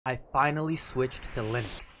I finally switched to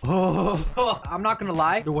Linux. Oh, I'm not gonna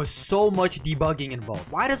lie, there was so much debugging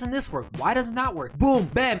involved. Why doesn't this work? Why doesn't that work? Boom,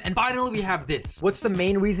 bam, and finally we have this. What's the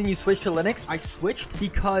main reason you switched to Linux? I switched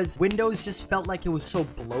because Windows just felt like it was so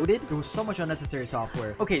bloated. There was so much unnecessary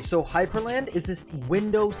software. Okay, so Hyperland is this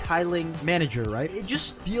window tiling manager, right? It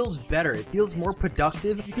just feels better. It feels more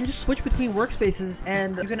productive. You can just switch between workspaces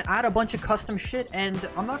and you can add a bunch of custom shit. And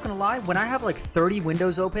I'm not gonna lie, when I have like 30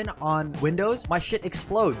 windows open on Windows, my shit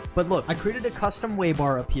explodes. But look, I created a custom way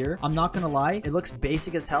bar up here. I'm not gonna lie, it looks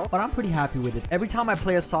basic as hell, but I'm pretty happy with it. Every time I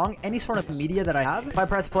play a song, any sort of media that I have, if I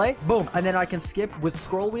press play, boom, and then I can skip with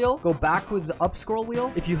scroll wheel, go back with the up scroll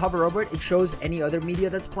wheel. If you hover over it, it shows any other media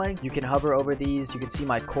that's playing. You can hover over these. You can see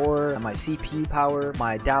my core, and my CPU power,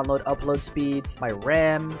 my download upload speeds, my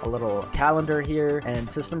RAM, a little calendar here, and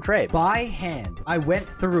system tray. By hand, I went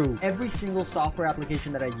through every single software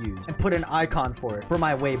application that I use and put an icon for it for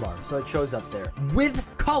my way bar, so it shows up there with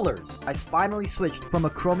colors. I finally switched from a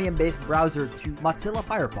Chromium-based browser to Mozilla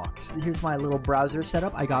Firefox. Here's my little browser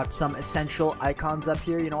setup. I got some essential icons up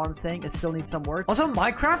here, you know what I'm saying? It still needs some work. Also,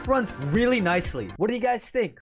 Minecraft runs really nicely. What do you guys think?